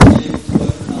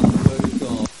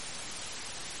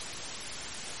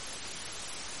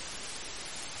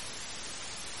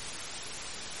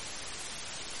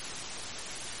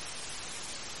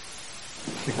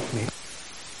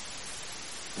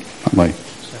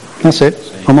That's it.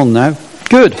 I'm on now.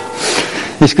 Good.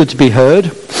 It's good to be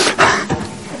heard.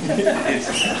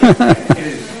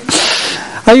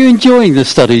 Are you enjoying the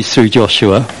studies through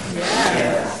Joshua?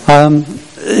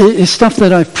 It's stuff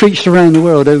that I've preached around the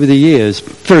world over the years.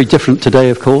 Very different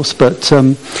today, of course, but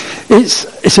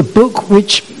it's a book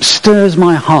which stirs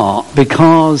my heart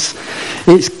because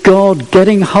it's God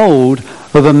getting hold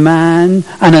of a man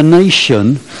and a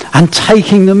nation and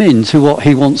taking them into what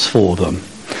he wants for them.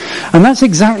 And that's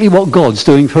exactly what God's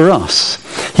doing for us.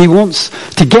 He wants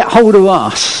to get hold of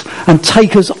us and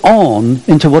take us on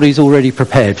into what he's already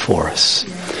prepared for us.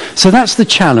 So that's the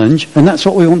challenge, and that's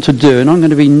what we want to do. And I'm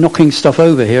going to be knocking stuff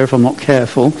over here if I'm not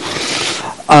careful.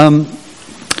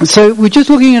 So we're just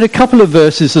looking at a couple of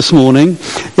verses this morning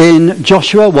in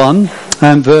Joshua 1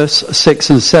 and verse 6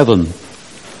 and 7.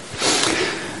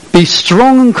 Be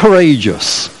strong and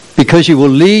courageous, because you will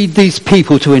lead these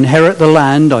people to inherit the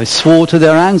land I swore to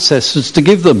their ancestors to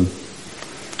give them.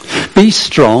 Be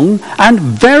strong and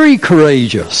very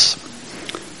courageous.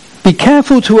 Be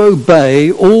careful to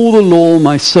obey all the law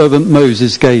my servant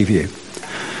Moses gave you.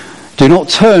 Do not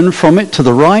turn from it to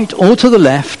the right or to the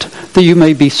left, that you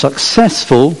may be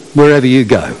successful wherever you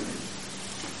go.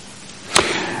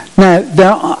 Now,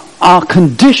 there are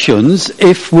conditions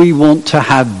if we want to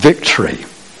have victory.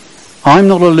 I'm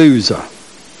not a loser.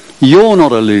 You're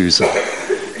not a loser.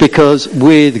 Because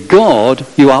with God,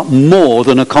 you are more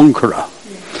than a conqueror.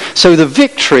 So the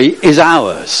victory is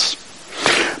ours.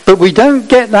 But we don't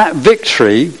get that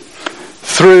victory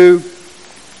through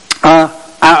our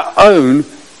own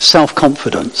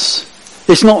self-confidence.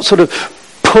 It's not sort of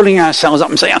pulling ourselves up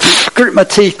and saying, grit my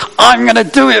teeth, I'm going to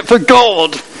do it for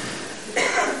God.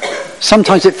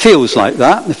 Sometimes it feels like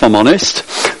that, if I'm honest.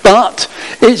 But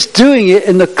it's doing it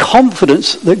in the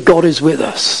confidence that God is with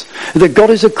us, that God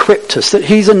has equipped us, that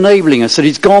he's enabling us, that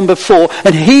he's gone before,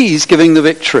 and he's giving the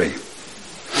victory.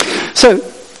 So,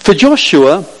 for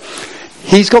Joshua,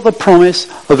 he's got the promise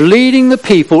of leading the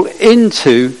people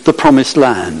into the promised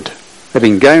land. They've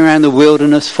been going around the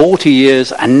wilderness 40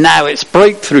 years, and now it's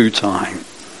breakthrough time.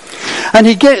 And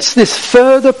he gets this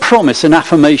further promise and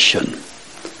affirmation.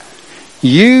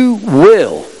 You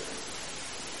will.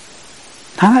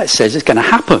 Now that says it's going to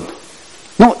happen.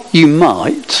 Not you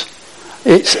might,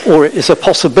 it's a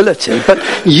possibility, but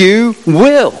you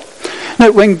will.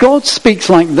 Now when God speaks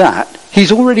like that,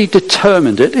 he's already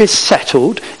determined it, it's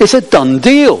settled, it's a done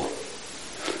deal.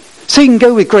 So you can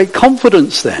go with great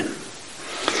confidence then.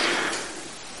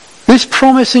 This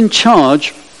promise in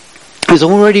charge has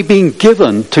already been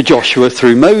given to Joshua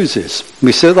through Moses.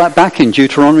 We saw that back in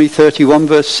Deuteronomy 31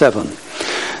 verse 7.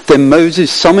 Then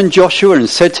Moses summoned Joshua and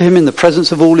said to him in the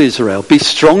presence of all Israel, be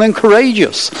strong and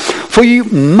courageous, for you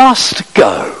must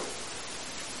go.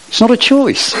 It's not a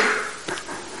choice.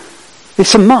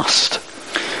 It's a must.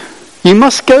 You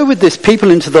must go with this people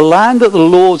into the land that the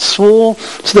Lord swore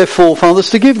to their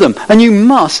forefathers to give them. And you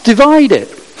must divide it.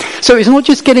 So it's not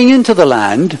just getting into the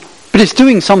land, but it's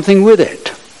doing something with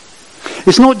it.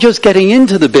 It's not just getting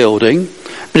into the building,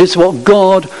 but it's what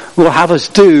God will have us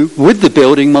do with the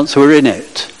building once we're in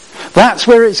it. That's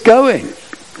where it's going.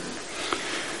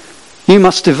 You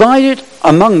must divide it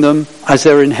among them as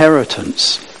their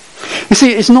inheritance. You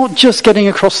see, it's not just getting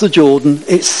across the Jordan,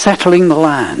 it's settling the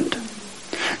land.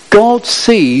 God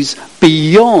sees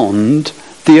beyond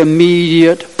the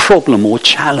immediate problem or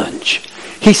challenge.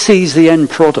 He sees the end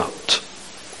product.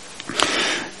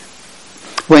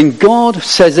 When God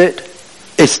says it,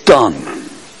 it's done.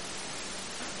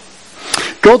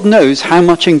 God knows how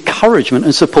much encouragement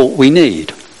and support we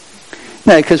need.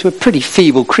 No, because we're pretty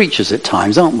feeble creatures at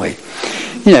times, aren't we?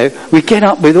 You know, we get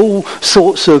up with all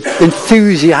sorts of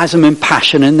enthusiasm and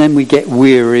passion, and then we get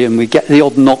weary and we get the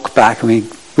odd knockback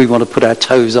and we want to put our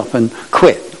toes up and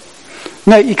quit.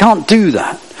 No, you can't do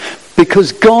that.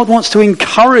 Because God wants to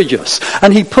encourage us,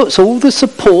 and he puts all the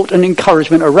support and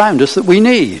encouragement around us that we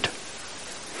need.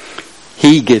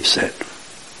 He gives it.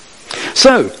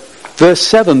 So, verse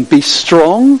 7, be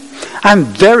strong and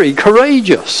very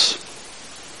courageous.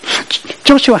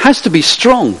 Joshua has to be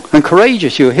strong and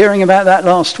courageous. You were hearing about that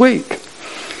last week.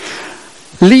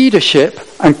 Leadership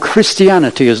and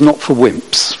Christianity is not for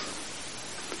wimps.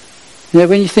 You know,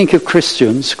 when you think of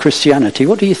Christianity,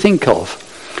 what do you think of?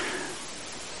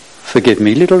 Forgive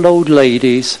me, little old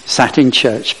ladies sat in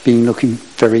church being looking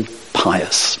very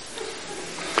pious.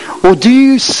 Or do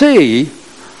you see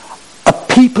a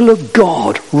people of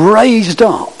God raised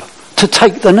up to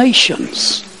take the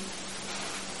nations?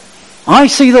 I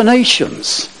see the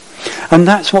nations. And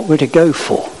that's what we're to go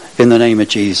for in the name of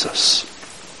Jesus.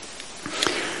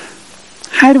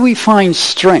 How do we find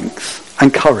strength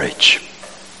and courage?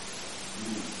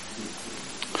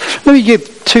 Let me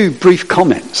give two brief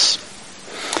comments.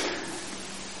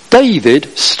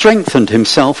 David strengthened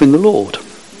himself in the Lord.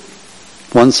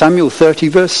 1 Samuel 30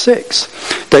 verse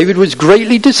 6. David was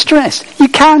greatly distressed. You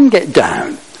can get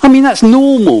down. I mean, that's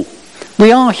normal.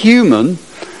 We are human,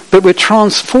 but we're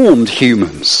transformed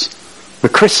humans. We're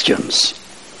Christians.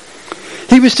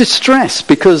 He was distressed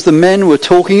because the men were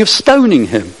talking of stoning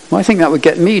him. Well, I think that would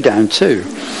get me down too.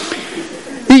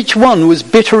 Each one was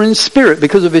bitter in spirit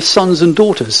because of his sons and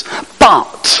daughters.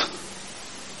 But,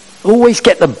 always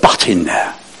get the but in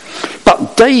there.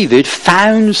 But David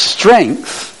found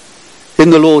strength in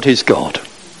the Lord his God.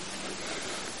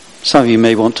 Some of you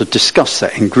may want to discuss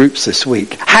that in groups this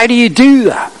week. How do you do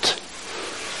that?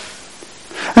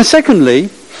 And secondly,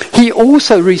 he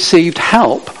also received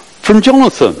help from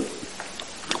Jonathan.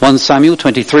 1 Samuel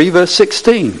 23 verse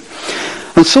 16.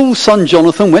 And Saul's son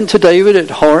Jonathan went to David at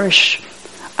Horesh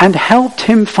and helped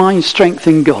him find strength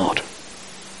in God.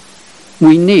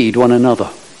 We need one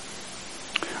another.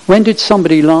 When did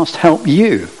somebody last help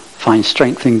you find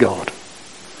strength in God?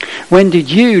 When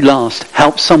did you last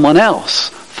help someone else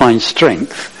find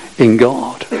strength in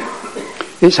God?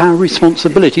 It's our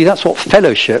responsibility. That's what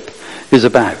fellowship is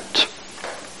about.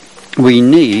 We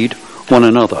need one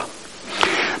another.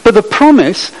 But the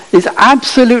promise is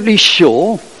absolutely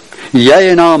sure, yea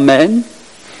and amen,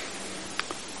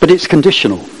 but it's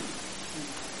conditional.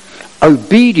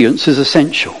 Obedience is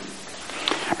essential.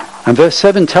 And verse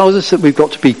 7 tells us that we've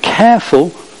got to be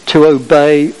careful to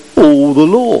obey all the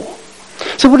law.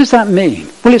 So what does that mean?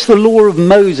 Well, it's the law of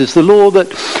Moses, the law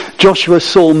that Joshua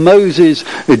saw Moses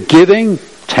giving,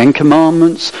 10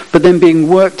 commandments, but then being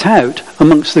worked out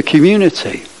amongst the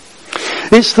community.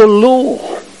 It's the law.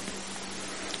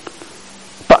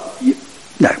 But,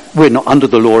 no, we're not under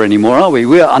the law anymore, are we?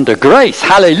 We're under grace.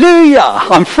 Hallelujah!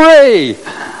 I'm free!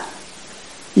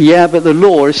 Yeah, but the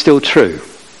law is still true.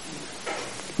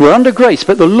 We're under grace,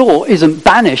 but the law isn't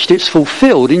banished, it's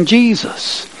fulfilled in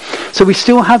Jesus. So we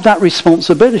still have that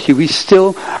responsibility. We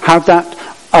still have that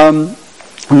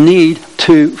need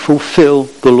to fulfill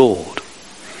the Lord.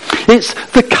 It's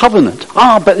the covenant.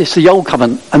 But it's the old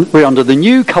covenant and we're under the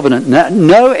new covenant now.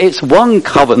 No, it's one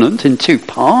covenant in two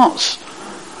parts.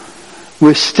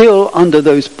 We're still under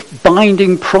those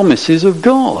binding promises of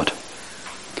God.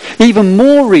 Even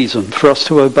more reason for us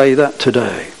to obey that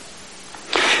today.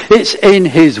 It's in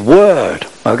his word.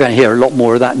 We're going to hear a lot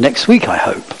more of that next week, I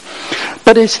hope.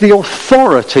 But it's the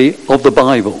authority of the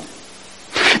Bible.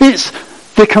 It's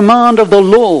the command of the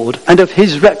Lord and of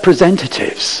his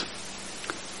representatives.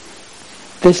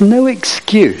 There's no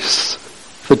excuse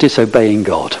for disobeying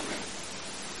God.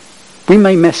 We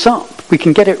may mess up. We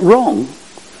can get it wrong.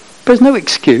 There's no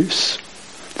excuse.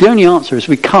 The only answer is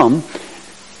we come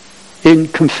in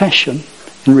confession,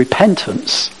 in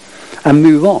repentance, and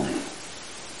move on.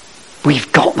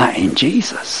 We've got that in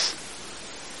Jesus.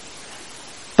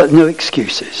 But no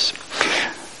excuses.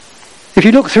 If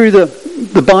you look through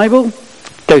the Bible,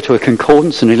 go to a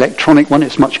concordance, an electronic one,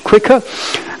 it's much quicker,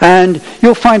 and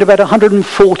you'll find about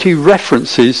 140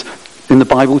 references in the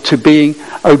Bible to being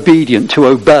obedient, to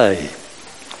obey.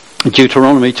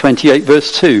 Deuteronomy 28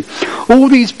 verse 2. All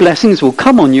these blessings will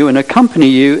come on you and accompany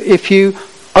you if you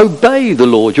obey the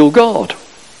Lord your God.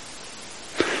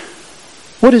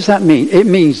 What does that mean? It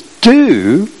means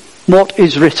do what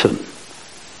is written.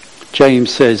 James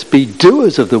says, be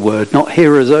doers of the word, not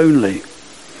hearers only.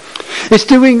 It's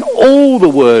doing all the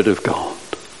word of God.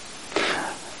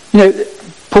 You know,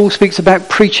 Paul speaks about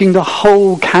preaching the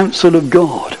whole counsel of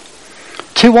God.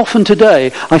 Too often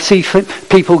today, I see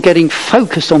people getting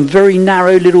focused on very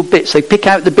narrow little bits. They pick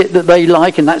out the bit that they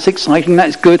like, and that's exciting,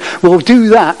 that's good. We'll do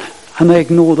that, and they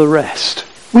ignore the rest.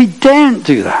 We daren't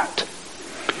do that.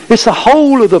 It's the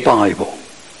whole of the Bible.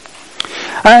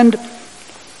 And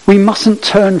we mustn't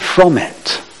turn from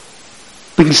it.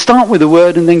 We can start with the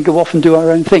word and then go off and do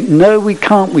our own thing. No, we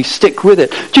can't. We stick with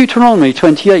it. Deuteronomy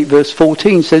 28 verse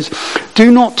 14 says,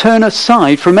 do not turn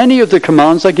aside from any of the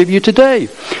commands I give you today,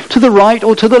 to the right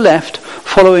or to the left,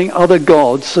 following other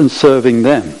gods and serving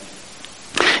them.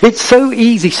 It's so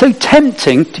easy, so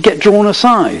tempting to get drawn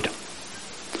aside.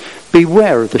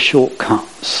 Beware of the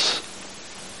shortcuts.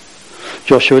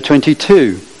 Joshua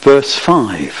 22 verse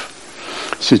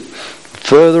 5 says,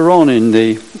 further on in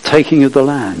the taking of the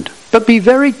land, but be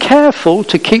very careful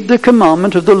to keep the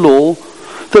commandment of the law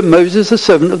that Moses, the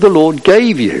servant of the Lord,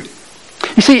 gave you.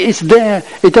 You see, it's there.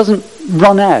 It doesn't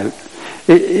run out.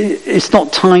 It's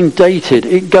not time dated.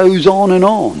 It goes on and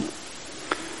on.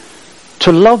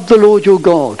 To love the Lord your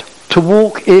God, to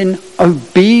walk in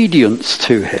obedience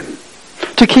to him,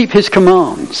 to keep his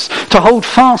commands, to hold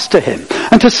fast to him,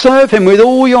 and to serve him with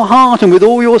all your heart and with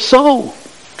all your soul.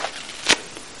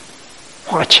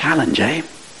 What a challenge, eh?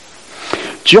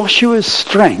 Joshua's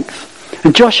strength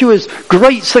and Joshua's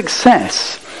great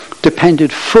success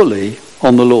depended fully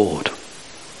on the Lord.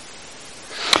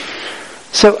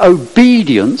 So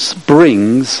obedience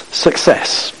brings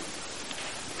success.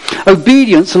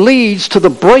 Obedience leads to the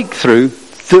breakthrough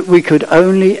that we could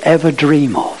only ever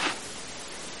dream of.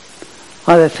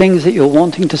 Are there things that you're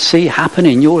wanting to see happen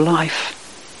in your life?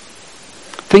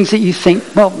 Things that you think,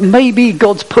 well, maybe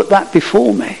God's put that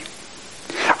before me.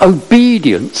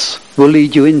 Obedience will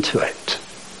lead you into it.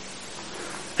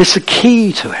 It's the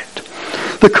key to it.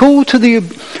 The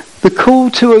call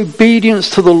to obedience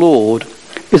to the Lord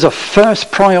is a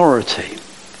first priority.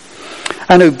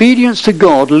 And obedience to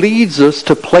God leads us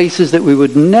to places that we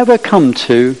would never come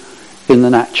to in the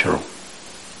natural.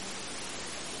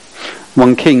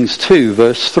 1 Kings 2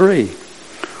 verse 3.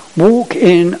 Walk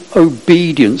in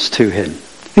obedience to him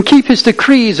and keep his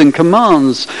decrees and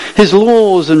commands, his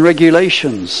laws and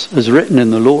regulations as written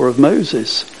in the law of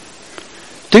Moses.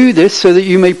 Do this so that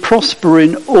you may prosper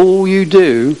in all you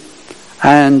do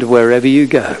and wherever you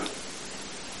go.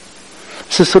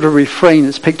 It's a sort of refrain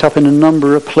that's picked up in a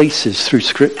number of places through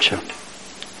Scripture.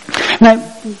 Now,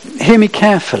 hear me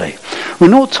carefully. We're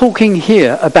not talking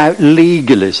here about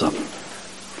legalism.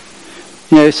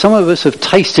 You know, some of us have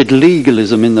tasted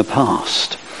legalism in the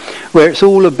past, where it's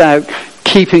all about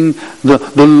keeping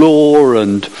the law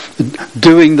and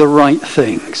doing the right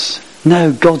things.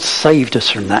 No, God saved us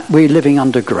from that. We're living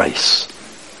under grace.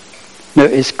 No,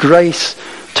 it's grace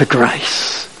to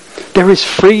grace. There is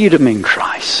freedom in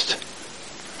Christ.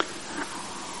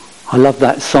 I love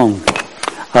that song.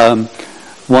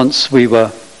 Once we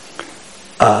were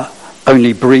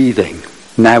only breathing,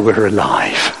 now we're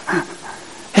alive.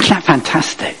 Isn't that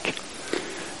fantastic?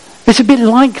 It's a bit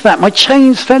like that. My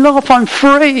chains fell off. I'm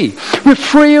free. We're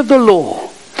free of the law.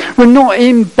 We're not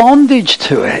in bondage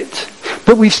to it,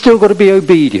 but we've still got to be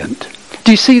obedient.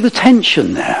 Do you see the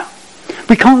tension there?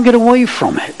 We can't get away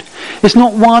from it. It's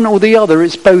not one or the other,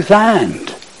 it's both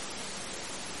and.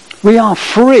 We are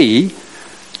free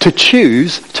to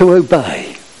choose to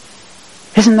obey.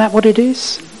 Isn't that what it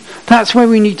is? That's where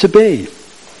we need to be.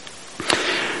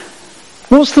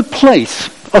 What's the place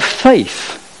of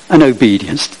faith and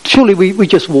obedience? Surely we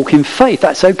just walk in faith.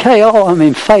 That's okay. Oh, I'm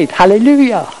in faith.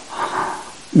 Hallelujah.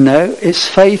 No, it's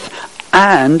faith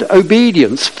and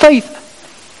obedience.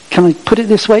 Faith, can I put it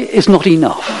this way, is not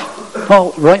enough.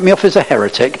 Oh, write me off as a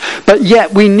heretic. But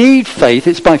yet we need faith.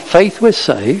 It's by faith we're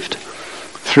saved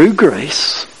through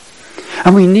grace.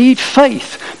 And we need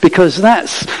faith because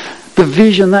that's the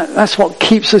vision, that's what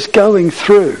keeps us going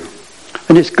through.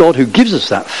 And it's God who gives us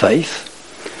that faith.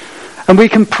 And we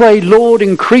can pray, Lord,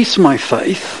 increase my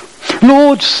faith.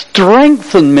 Lord,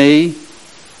 strengthen me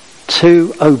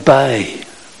to obey.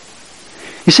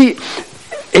 You see,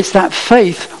 it's that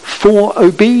faith for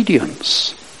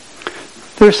obedience.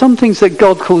 There are some things that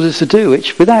God calls us to do,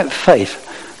 which without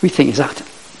faith, we think is that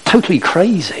totally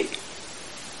crazy.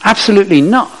 Absolutely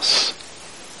nuts.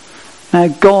 Now,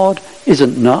 God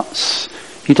isn't nuts.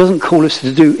 He doesn't call us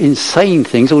to do insane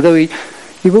things, although he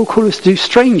will call us to do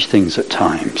strange things at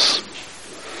times.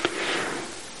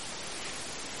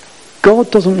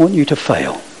 God doesn't want you to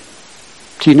fail.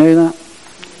 Do you know that?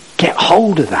 Get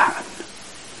hold of that.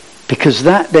 Because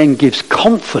that then gives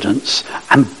confidence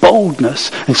and boldness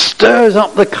and stirs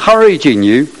up the courage in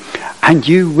you, and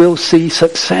you will see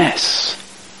success.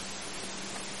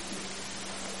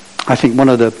 I think one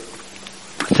of the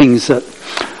things that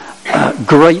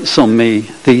grates on me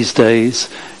these days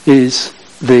is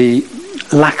the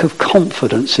lack of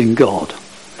confidence in God.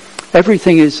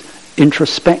 Everything is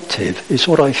introspective. It's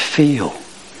what I feel.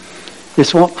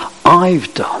 It's what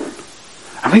I've done.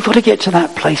 And we've got to get to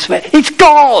that place where it's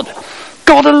God!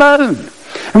 God alone!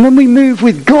 And when we move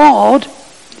with God,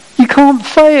 you can't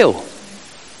fail.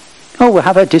 Oh, we'll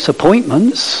have our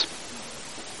disappointments.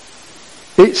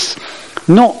 It's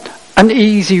not an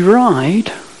easy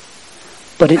ride,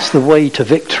 but it's the way to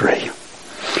victory.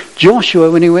 Joshua,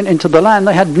 when he went into the land,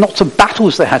 they had lots of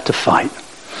battles they had to fight.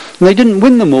 And they didn't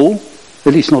win them all,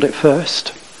 at least not at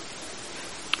first.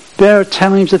 There are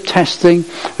times of testing,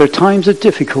 there are times of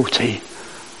difficulty,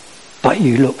 but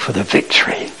you look for the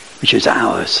victory, which is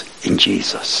ours in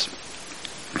Jesus.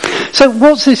 So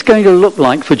what's this going to look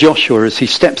like for Joshua as he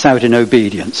steps out in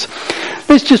obedience?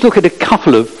 Let's just look at a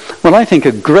couple of, what I think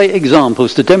are great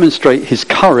examples to demonstrate his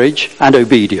courage and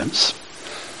obedience.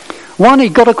 One, he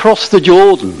got across the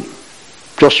Jordan,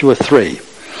 Joshua 3.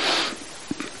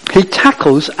 He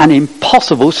tackles an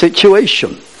impossible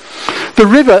situation. The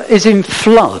river is in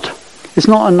flood. It's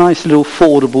not a nice little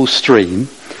fordable stream.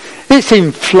 It's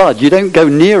in flood. You don't go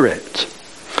near it.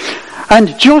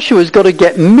 And Joshua's got to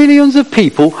get millions of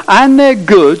people and their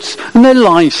goods and their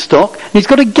livestock. And he's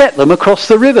got to get them across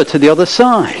the river to the other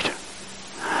side.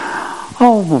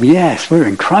 Oh, yes, we're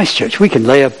in Christchurch. We can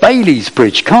lay a Bailey's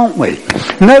bridge, can't we?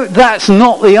 No, that's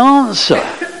not the answer.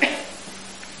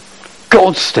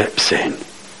 God steps in.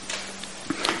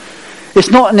 It's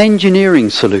not an engineering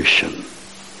solution.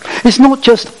 It's not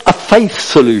just a faith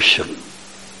solution.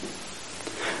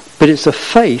 But it's a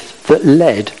faith that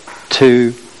led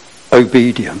to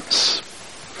obedience.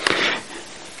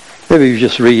 Maybe you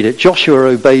just read it. Joshua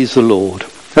obeys the Lord.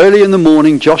 Early in the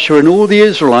morning, Joshua and all the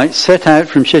Israelites set out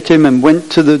from Shittim and went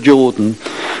to the Jordan,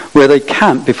 where they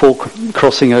camped before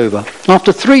crossing over.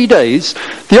 After 3 days,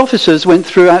 the officers went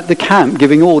throughout the camp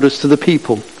giving orders to the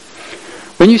people.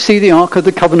 When you see the Ark of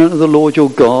the Covenant of the Lord your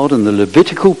God and the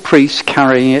Levitical priests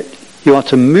carrying it, you are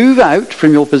to move out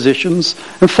from your positions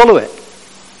and follow it.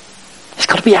 It's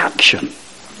got to be action.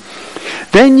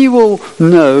 Then you will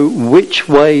know which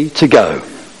way to go.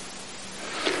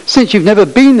 Since you've never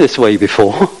been this way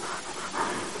before,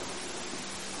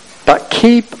 but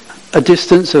keep a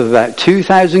distance of about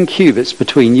 2,000 cubits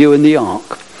between you and the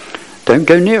ark. Don't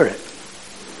go near it.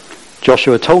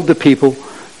 Joshua told the people,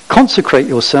 consecrate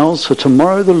yourselves, for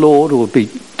tomorrow the Lord will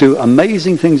do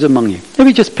amazing things among you. Let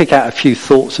me just pick out a few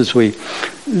thoughts as we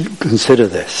consider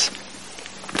this.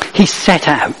 He set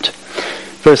out.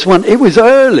 Verse 1, it was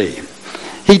early.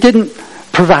 He didn't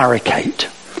prevaricate.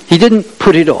 He didn't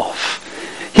put it off.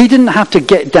 He didn't have to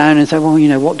get down and say,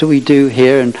 well, what do we do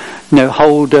here? And,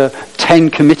 hold 10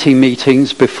 committee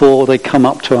meetings before they come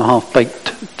up to a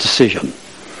half-baked decision.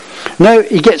 No,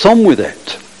 he gets on with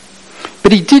it.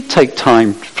 But he did take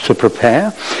time to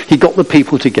prepare. He got the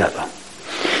people together.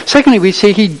 Secondly, we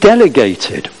see he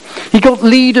delegated. He got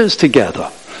leaders together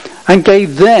and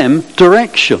gave them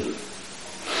direction.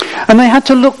 And they had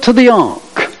to look to the ark.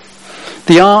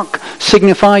 The ark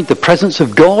signified the presence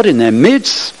of God in their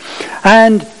midst,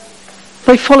 and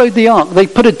they followed the ark. They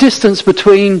put a distance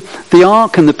between the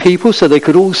ark and the people so they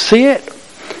could all see it,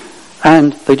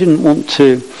 and they didn't want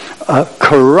to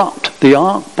corrupt the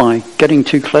ark by getting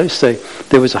too close.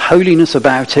 There was a holiness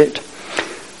about it.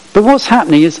 But what's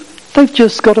happening is they've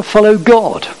just got to follow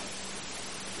God.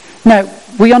 Now,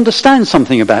 we understand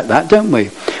something about that, don't we?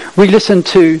 We listen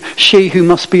to She Who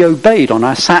Must Be Obeyed on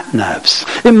our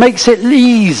sat-navs. It makes it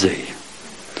easy.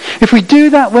 If we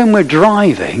do that when we're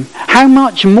driving, how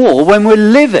much more when we're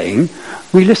living,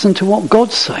 we listen to what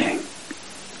God's saying.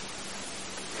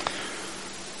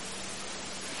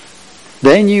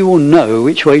 Then you will know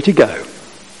which way to go.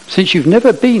 Since you've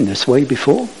never been this way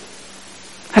before.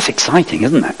 That's exciting,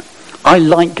 isn't it? I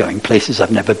like going places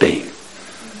I've never been.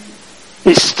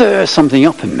 It stirs something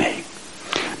up in me.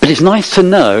 But it's nice to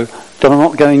know that I'm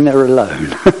not going there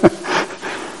alone.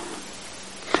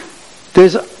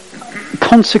 There's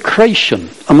consecration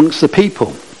amongst the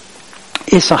people.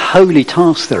 It's a holy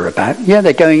task they're about. Yeah,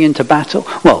 they're going into battle.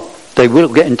 Well, they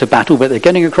will get into battle, but they're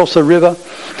getting across the river.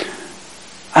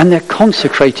 And they're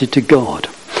consecrated to God.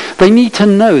 They need to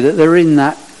know that they're in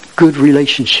that good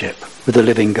relationship with the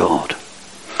living God.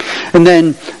 And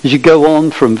then, as you go on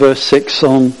from verse 6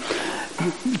 on,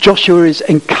 Joshua is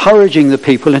encouraging the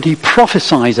people and he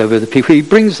prophesies over the people. He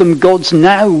brings them God's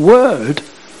now word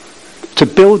to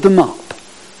build them up,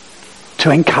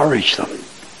 to encourage them.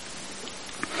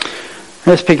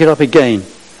 Let's pick it up again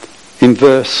in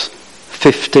verse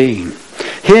 15.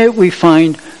 Here we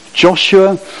find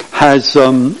Joshua has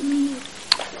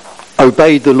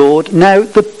obeyed the Lord. Now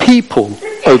the people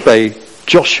obey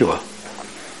Joshua.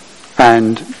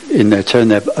 And in their turn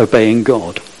they're obeying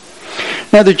God.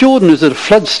 Now the Jordan is at a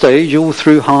flood stage all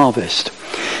through harvest.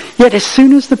 Yet as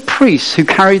soon as the priests who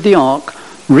carried the ark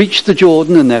reached the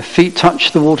Jordan and their feet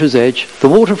touched the water's edge, the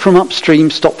water from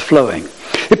upstream stopped flowing.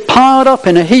 It piled up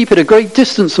in a heap at a great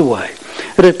distance away,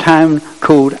 at a town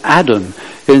called Adam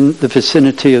in the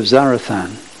vicinity of Zarethan.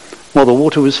 While the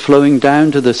water was flowing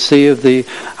down to the sea of the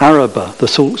Arabah, the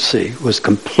salt sea was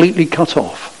completely cut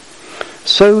off.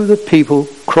 So the people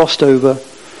crossed over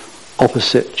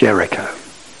opposite Jericho.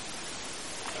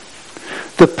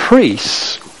 The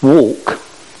priests walk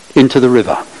into the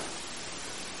river.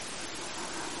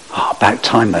 Oh, about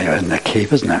time they earn their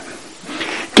keep, isn't it?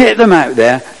 Get them out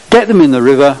there, get them in the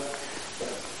river,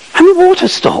 and the water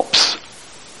stops.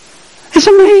 It's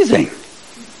amazing.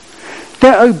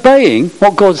 They're obeying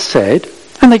what God said,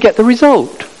 and they get the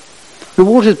result. The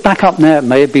water's back up now. It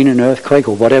may have been an earthquake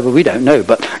or whatever, we don't know,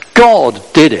 but God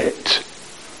did it.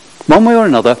 One way or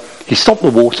another, he stopped the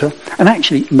water and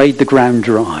actually made the ground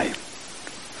dry.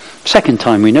 Second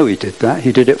time we know he did that.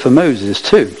 He did it for Moses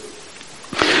too.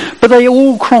 But they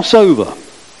all cross over.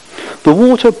 The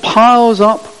water piles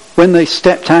up when they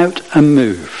stepped out and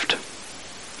moved.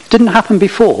 It didn't happen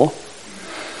before.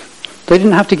 They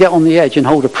didn't have to get on the edge and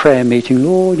hold a prayer meeting.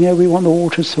 Lord, we want the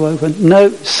waters to open. No,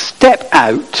 step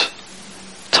out,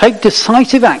 take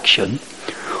decisive action,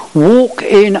 walk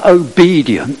in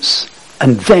obedience,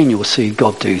 and then you'll see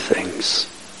God do things.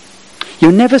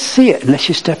 You'll never see it unless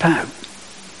you step out.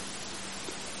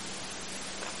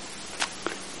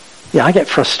 Yeah, I get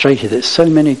frustrated that so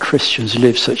many Christians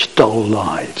live such dull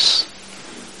lives.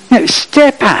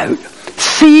 Step out,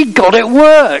 see God at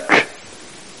work.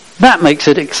 That makes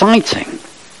it exciting.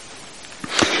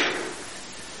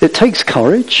 It takes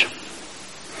courage.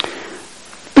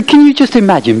 But can you just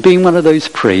imagine being one of those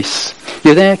priests?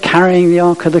 You're there carrying the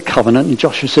Ark of the Covenant and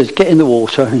Joshua says, get in the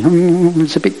water.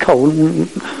 It's a bit cold.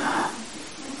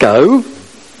 Go.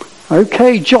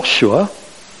 Okay, Joshua.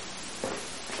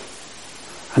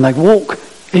 And they walk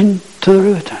into the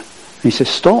river. And he says,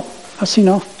 stop. That's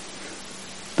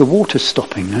enough. The water's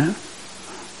stopping now.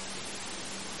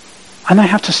 And they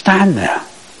have to stand there.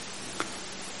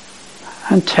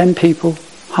 And 10 people,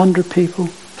 100 people,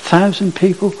 1,000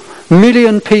 people,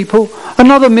 million people,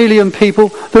 another million people,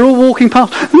 they're all walking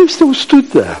past, and they've still stood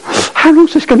there. How long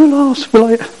is this going to last? Will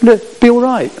it be all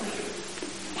right?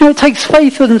 It takes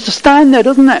faith for them to stand there,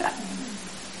 doesn't it?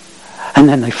 And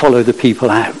then they follow the people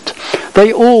out.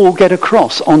 They all get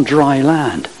across on dry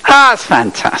land. That's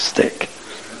fantastic.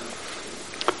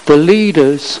 The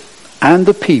leaders and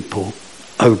the people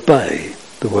obey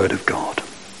the word of God.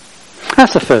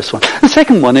 That's the first one. The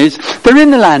second one is, they're in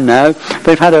the land now.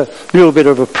 They've had a little bit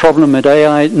of a problem at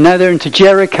Ai. Now they're into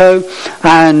Jericho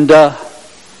and a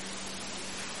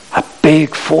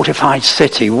big fortified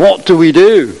city. What do we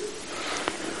do?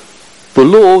 The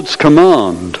Lord's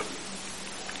command.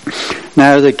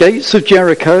 Now the gates of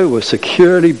Jericho were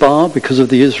securely barred because of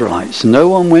the Israelites. No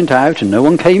one went out and no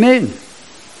one came in.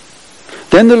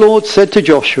 Then the Lord said to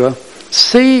Joshua,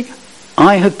 see,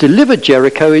 I have delivered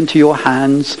Jericho into your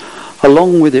hands,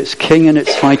 along with its king and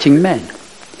its fighting men.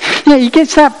 Yeah, he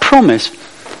gets that promise.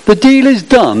 The deal is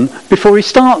done before he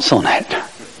starts on it.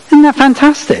 Isn't that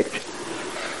fantastic?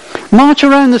 March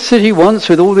around the city once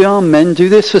with all the armed men. Do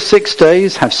this for 6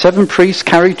 days. Have 7 priests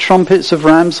carry trumpets of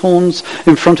ram's horns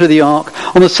in front of the ark.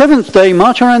 On the 7th day,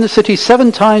 march around the city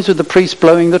 7 times with the priests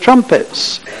blowing the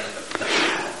trumpets.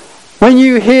 When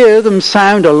you hear them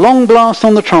sound a long blast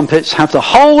on the trumpets, have the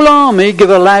whole army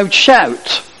give a loud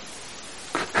shout.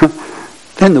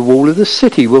 Then the wall of the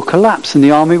city will collapse and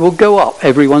the army will go up,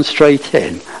 everyone straight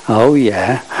in. Oh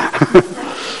yeah.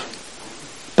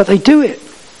 But they do it.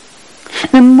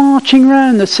 They're marching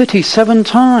around the city 7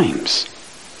 times,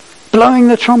 blowing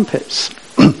the trumpets.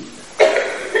 I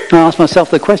ask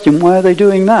myself the question, why are they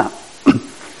doing that?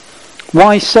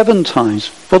 Why 7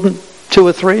 times? Wasn't 2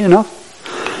 or 3 enough?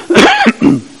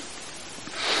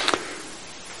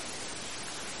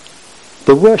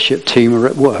 The worship team are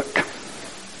at work.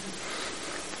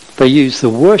 They use the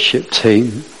worship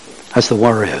team as the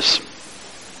warriors.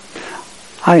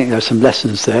 I think there are some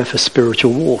lessons there for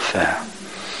spiritual warfare.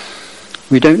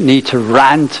 We don't need to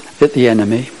rant at the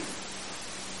enemy.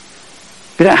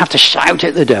 We don't have to shout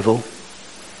at the devil.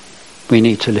 We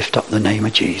need to lift up the name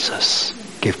of Jesus.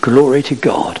 Give glory to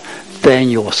God. Then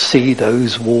you'll see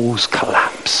those walls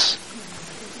collapse.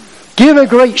 Give a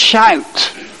great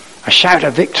shout. A shout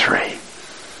of victory.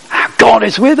 Our God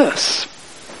is with us.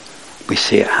 We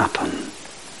see it happen.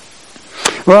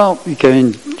 Well, we go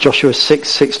in Joshua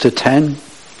 6:6-10.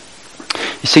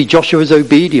 You see Joshua's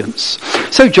obedience.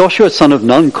 So Joshua, son of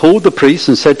Nun, called the priests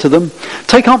and said to them,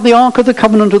 take up the ark of the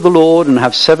covenant of the Lord and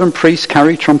have 7 priests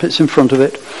carry trumpets in front of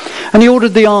it. And he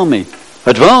ordered the army,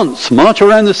 advance, march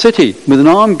around the city with an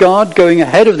armed guard going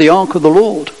ahead of the ark of the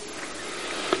Lord.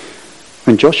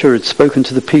 When Joshua had spoken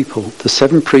to the people, the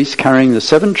 7 priests carrying the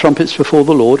 7 trumpets before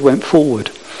the Lord went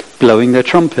forward, blowing their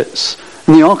trumpets.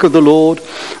 And the ark of the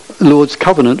Lord's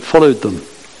covenant followed them.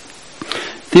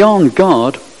 The armed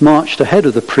guard marched ahead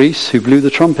of the priests who blew the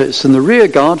trumpets, and the rear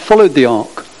guard followed the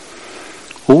ark.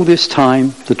 All this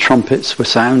time the trumpets were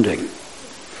sounding.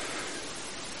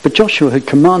 But Joshua had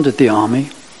commanded the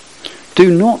army, do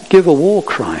not give a war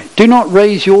cry. Do not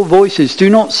raise your voices. Do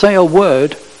not say a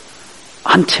word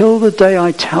until the day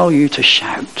I tell you to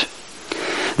shout.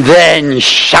 Then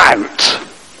shout.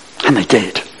 And they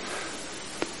did.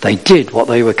 They did what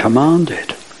they were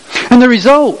commanded. And the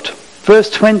result, verse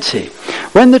 20,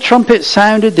 when the trumpet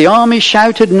sounded, the army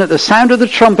shouted, and at the sound of the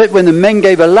trumpet, when the men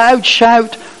gave a loud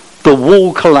shout, the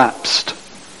wall collapsed.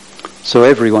 So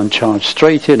everyone charged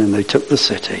straight in and they took the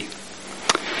city.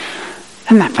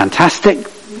 Isn't that fantastic?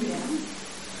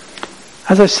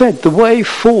 As I said, the way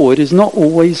forward is not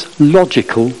always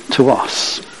logical to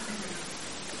us.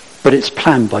 but it's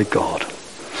planned by God.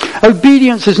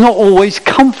 Obedience is not always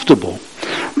comfortable,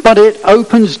 but it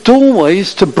opens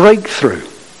doorways to breakthrough.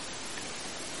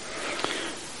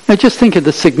 Now just think of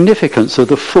the significance of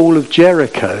the fall of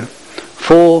Jericho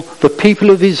for the people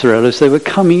of Israel as they were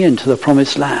coming into the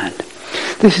promised land.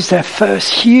 This is their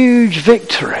first huge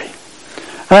victory.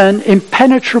 An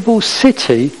impenetrable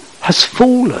city has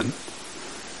fallen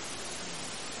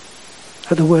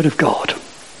at the word of God.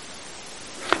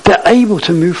 They're able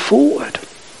to move forward.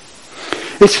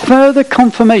 It's further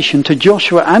confirmation to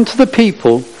Joshua and to the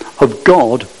people of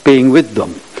God being with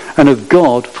them and of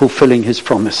God fulfilling his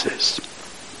promises.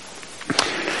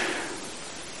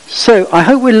 So I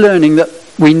hope we're learning that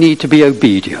we need to be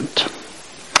obedient.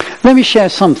 Let me share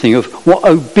something of what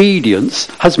obedience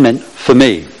has meant for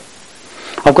me.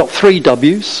 I've got 3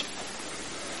 W's.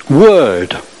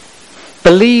 Word.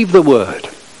 Believe the word.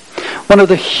 One of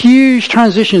the huge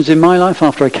transitions in my life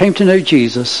after I came to know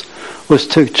Jesus was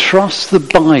to trust the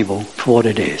Bible for what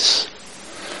it is.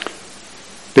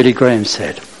 Billy Graham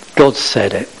said, God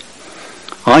said it.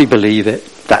 I believe it.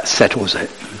 That settles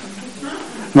it.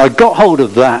 And I got hold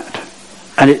of that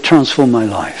and it transformed my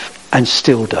life and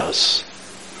still does.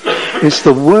 It's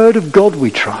the word of God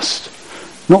we trust.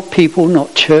 Not people,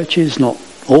 not churches, not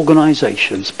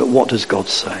organisations, but what does God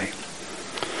say?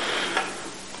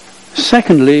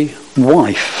 Secondly,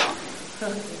 wife.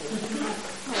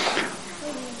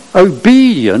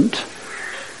 Obedient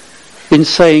in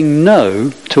saying no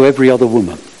to every other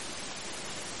woman.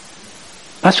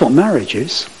 That's what marriage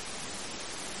is.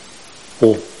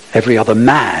 Or every other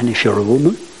man if you're a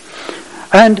woman.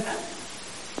 And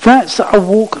that's a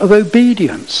walk of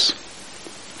obedience.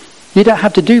 You don't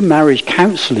have to do marriage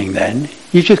counselling then.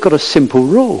 You've just got a simple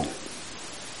rule.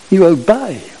 You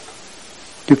obey.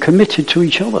 You're committed to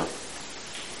each other.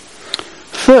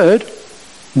 Third,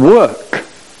 work.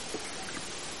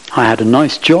 I had a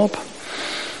nice job.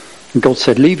 And God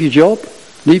said, leave your job,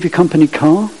 leave your company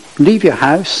car, leave your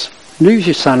house, lose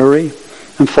your salary,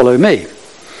 and follow me.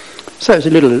 So it was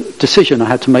a little decision I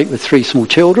had to make with 3 small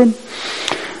children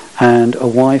and a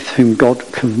wife whom God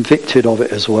convicted of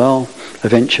it as well,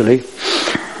 eventually.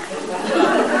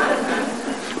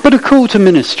 But a call to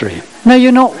ministry. Now,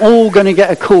 you're not all going to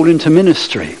get a call into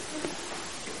ministry,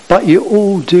 but you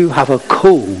all do have a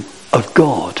call of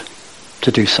God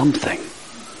to do something.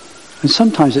 And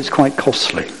sometimes it's quite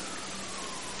costly.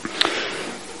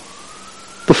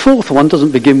 The 4th one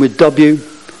doesn't begin with W,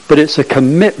 but it's a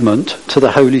commitment to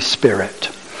the Holy Spirit.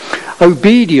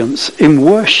 Obedience in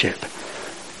worship,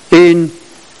 in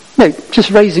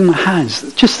just raising my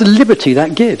hands, just the liberty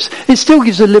that gives. It still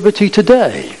gives a liberty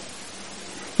today.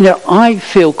 I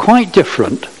feel quite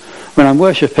different when I'm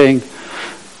worshipping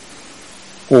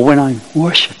or when I'm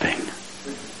worshipping.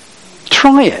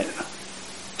 Try it.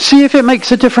 See if it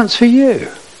makes a difference for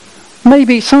you.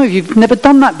 Maybe some of you have never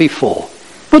done that before.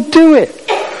 Well, do it.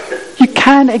 You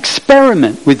can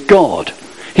experiment with God.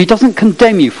 He doesn't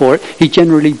condemn you for it. He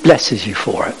generally blesses you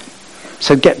for it.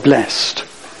 So get blessed.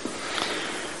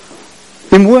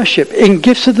 In worship, in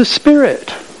gifts of the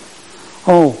Spirit.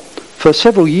 For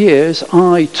several years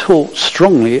I taught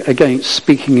strongly against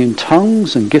speaking in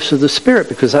tongues and gifts of the Spirit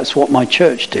because that's what my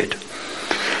church did.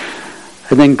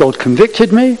 And then God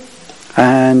convicted me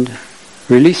and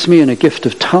released me in a gift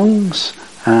of tongues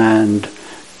and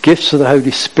gifts of the Holy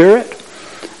Spirit,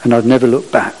 and I've never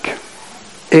looked back.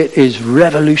 It is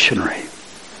revolutionary.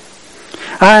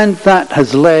 And that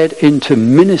has led into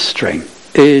ministering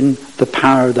in the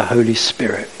power of the Holy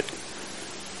Spirit.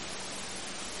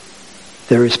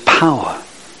 There is power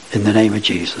in the name of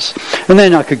Jesus. And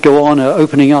then I could go on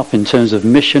opening up in terms of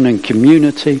mission and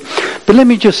community. But let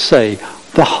me just say,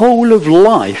 the whole of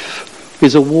life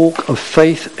is a walk of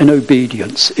faith and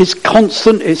obedience. It's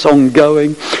constant, it's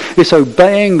ongoing, it's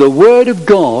obeying the word of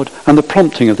God and the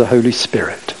prompting of the Holy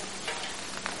Spirit.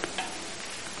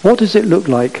 What does it look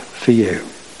like for you?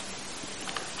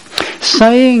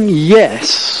 Saying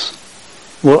yes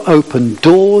will open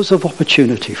doors of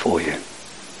opportunity for you.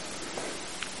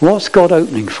 What's God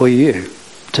opening for you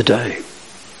today?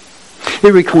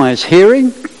 It requires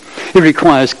hearing, it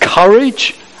requires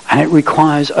courage, and it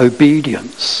requires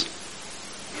obedience.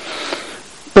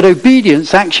 But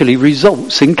obedience actually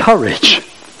results in courage.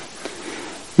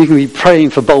 You can be praying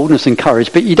for boldness and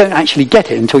courage, but you don't actually get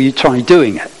it until you try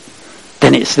doing it.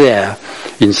 Then it's there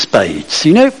in spades.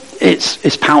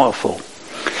 It's powerful.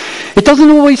 It doesn't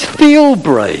always feel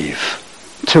brave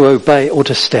to obey or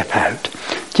to step out.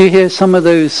 Do you hear some of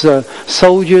those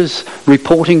soldiers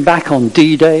reporting back on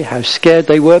D-Day how scared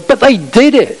they were? But they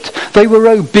did it. They were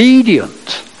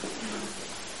obedient.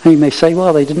 And you may say,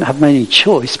 well, they didn't have any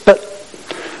choice, but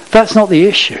that's not the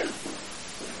issue.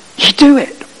 You do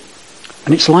it.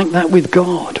 And it's like that with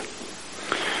God.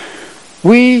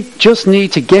 We just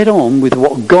need to get on with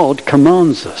what God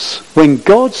commands us. When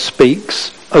God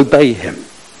speaks, obey him.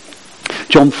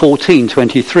 John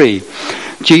 14:23,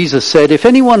 Jesus said, if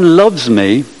anyone loves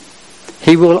me,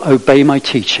 he will obey my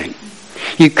teaching.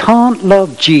 You can't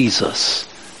love Jesus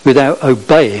without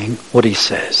obeying what he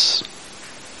says.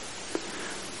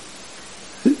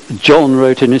 John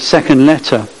wrote in his second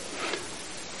letter,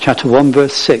 chapter 1,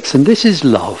 verse 6, and this is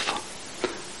love,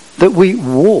 that we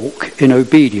walk in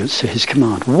obedience to his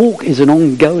command. Walk is an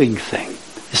ongoing thing.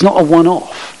 It's not a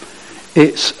one-off.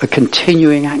 It's a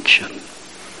continuing action.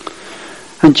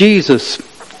 And Jesus,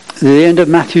 at the end of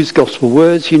Matthew's Gospel,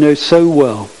 words you know so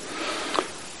well,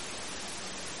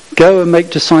 go and make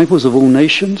disciples of all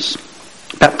nations,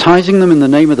 baptizing them in the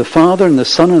name of the Father and the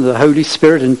Son and the Holy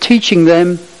Spirit, and teaching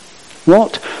them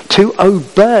what? To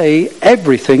obey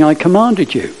everything I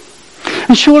commanded you.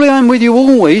 And surely I'm with you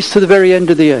always to the very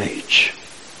end of the age.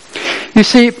 You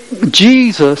see,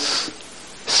 Jesus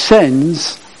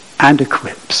sends and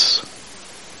equips.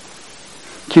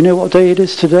 Do you know what day it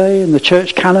is today in the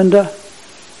church calendar?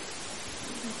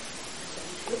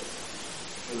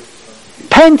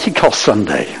 Pentecost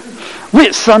Sunday.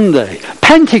 Whit Sunday.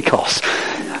 Pentecost.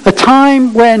 A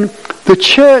time when the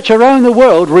church around the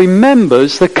world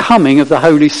remembers the coming of the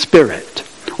Holy Spirit,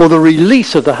 or the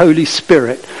release of the Holy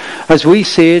Spirit, as we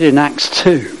see it in Acts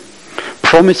 2.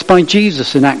 Promised by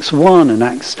Jesus in Acts 1 and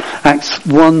Acts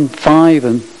 1:5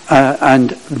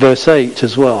 and verse 8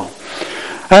 as well.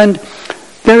 And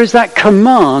there is that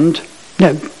command,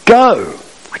 go.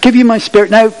 I give you my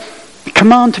Spirit. Now,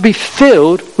 command to be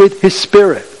filled with his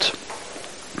Spirit.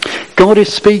 God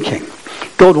is speaking.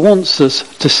 God wants us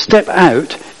to step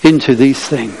out into these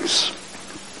things.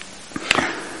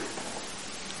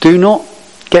 Do not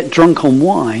get drunk on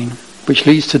wine, which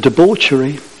leads to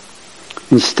debauchery.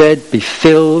 Instead, be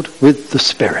filled with the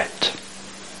Spirit.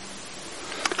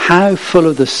 How full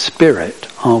of the Spirit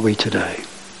are we today?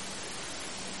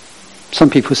 Some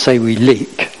people say we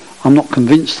leak. I'm not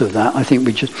convinced of that. I think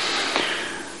we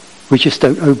just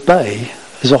don't obey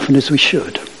as often as we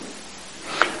should.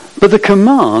 But the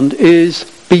command is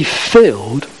be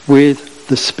filled with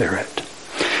the Spirit.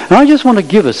 And I just want to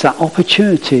give us that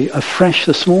opportunity afresh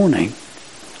this morning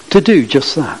to do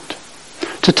just that.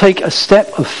 To take a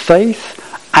step of faith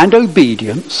and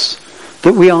obedience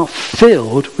that we are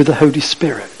filled with the Holy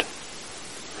Spirit.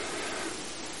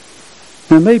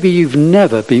 Now maybe you've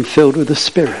never been filled with the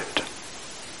Spirit.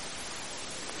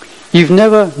 You've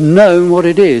never known what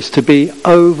it is to be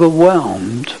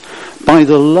overwhelmed by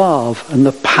the love and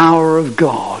the power of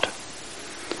God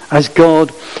as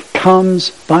God comes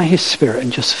by his Spirit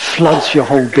and just floods your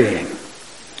whole being.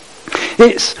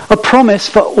 It's a promise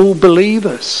for all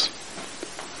believers.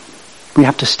 We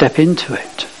have to step into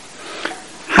it.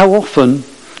 How often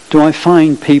do I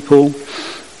find people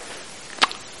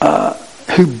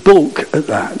who balk at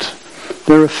that?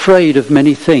 They're afraid of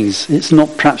many things. It's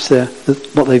not perhaps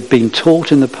what they've been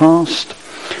taught in the past.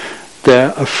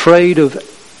 They're afraid of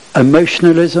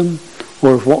emotionalism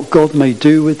or of what God may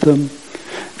do with them.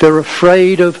 They're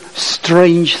afraid of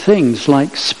strange things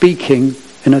like speaking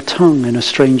in a tongue in a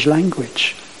strange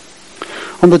language.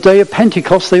 On the day of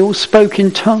Pentecost, they all spoke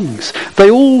in tongues. They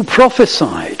all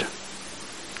prophesied.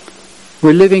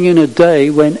 We're living in a day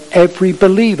when every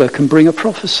believer can bring a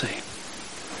prophecy.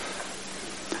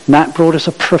 Nat brought us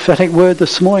a prophetic word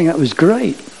this morning. That was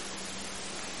great.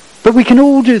 But we can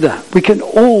all do that. We can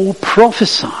all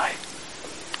prophesy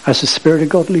as the Spirit of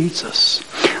God leads us.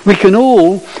 We can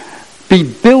all be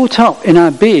built up in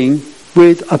our being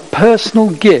with a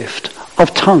personal gift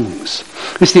of tongues.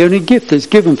 It's the only gift that's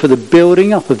given for the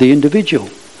building up of the individual.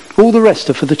 All the rest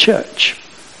are for the church.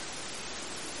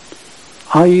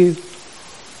 Are you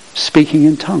speaking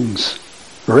in tongues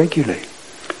regularly?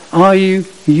 Are you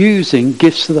using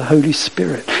gifts of the Holy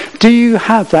Spirit? Do you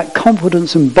have that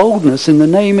confidence and boldness in the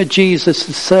name of Jesus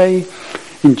to say,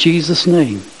 in Jesus'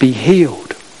 name, be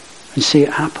healed, and see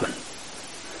it happen?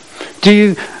 Do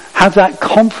you have that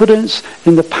confidence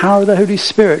in the power of the Holy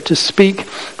Spirit to speak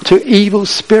to evil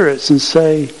spirits and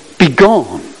say, be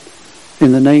gone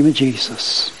in the name of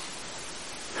Jesus?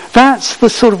 That's the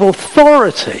sort of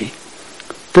authority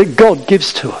that God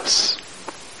gives to us.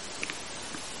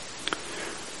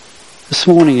 This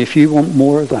morning, if you want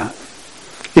more of that,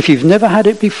 if you've never had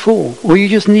it before, or you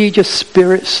just need your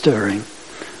spirit stirring,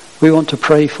 we want to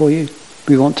pray for you.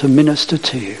 We want to minister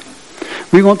to you.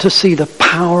 We want to see the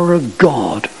power of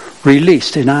God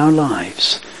released in our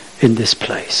lives in this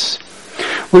place.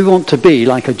 We want to be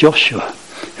like a Joshua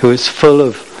who is full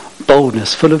of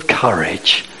boldness, full of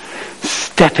courage,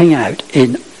 stepping out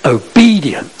in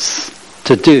obedience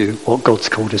to do what God's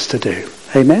called us to do.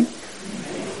 Amen?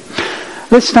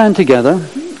 Let's stand together.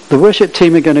 The worship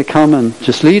team are going to come and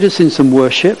just lead us in some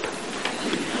worship.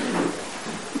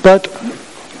 But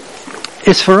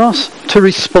it's for us to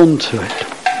respond to it.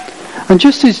 And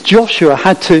just as Joshua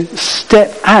had to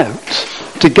step out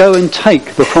to go and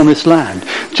take the promised land,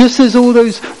 just as all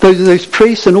those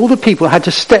priests and all the people had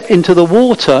to step into the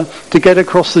water to get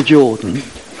across the Jordan,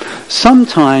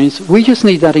 sometimes we just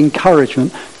need that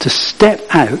encouragement to step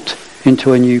out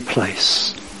into a new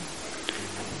place.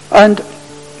 And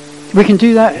we can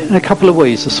do that in a couple of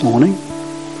ways this morning.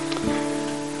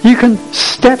 You can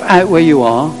step out where you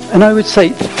are, and I would say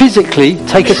physically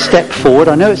take a step forward.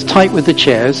 I know it's tight with the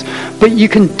chairs, but you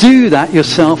can do that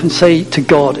yourself and say to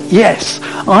God, yes,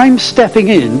 I'm stepping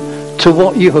in to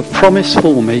what you have promised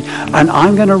for me, and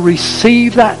I'm going to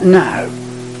receive that now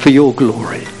for your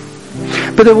glory.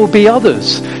 But there will be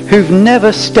others who've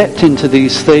never stepped into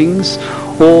these things,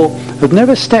 or have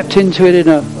never stepped into it in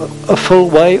a full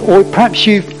way, or perhaps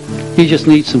you just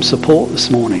need some support this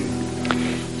morning.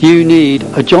 You need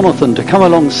a Jonathan to come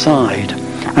alongside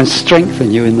and strengthen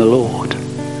you in the Lord.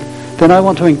 Then I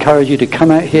want to encourage you to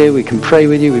come out here. We can pray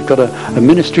with you. We've got a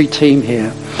ministry team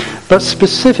here. But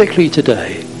specifically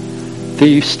today, that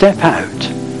you step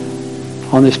out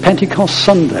on this Pentecost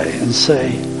Sunday and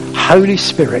say, Holy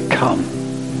Spirit, come.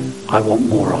 I want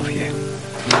more of you.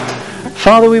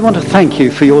 Father, we want to thank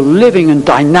you for your living and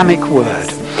dynamic word.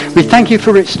 We thank you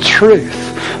for its truth,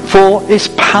 for its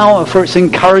power, for its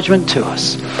encouragement to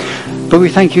us. But we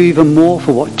thank you even more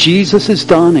for what Jesus has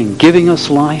done in giving us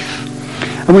life.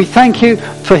 And we thank you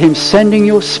for him sending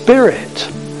your Spirit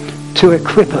to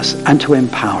equip us and to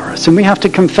empower us. And we have to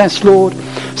confess, Lord,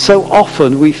 so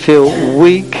often we feel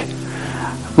weak,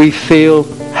 we feel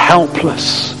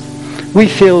helpless, we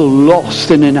feel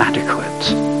lost and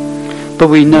inadequate. But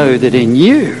we know that in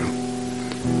you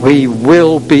we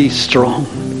will be strong.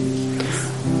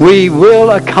 We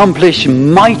will accomplish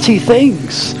mighty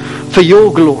things for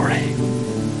your glory.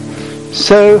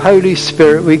 So, Holy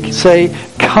Spirit, we say,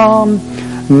 come,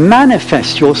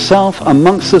 manifest yourself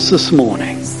amongst us this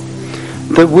morning,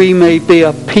 that we may be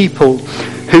a people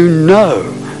who know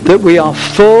that we are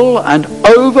full and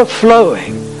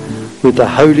overflowing with the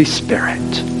Holy Spirit.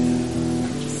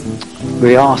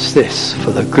 We ask this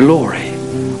for the glory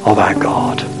of our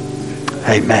God.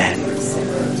 Amen.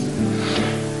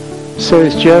 So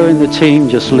as Joe and the team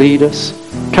just lead us,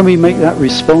 can we make that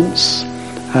response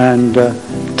and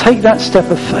take that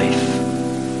step of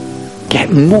faith?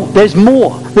 Get more. There's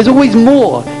more. There's always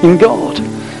more in God,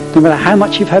 no matter how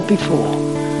much you've had before.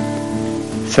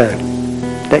 So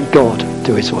let God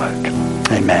do his work.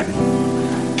 Amen.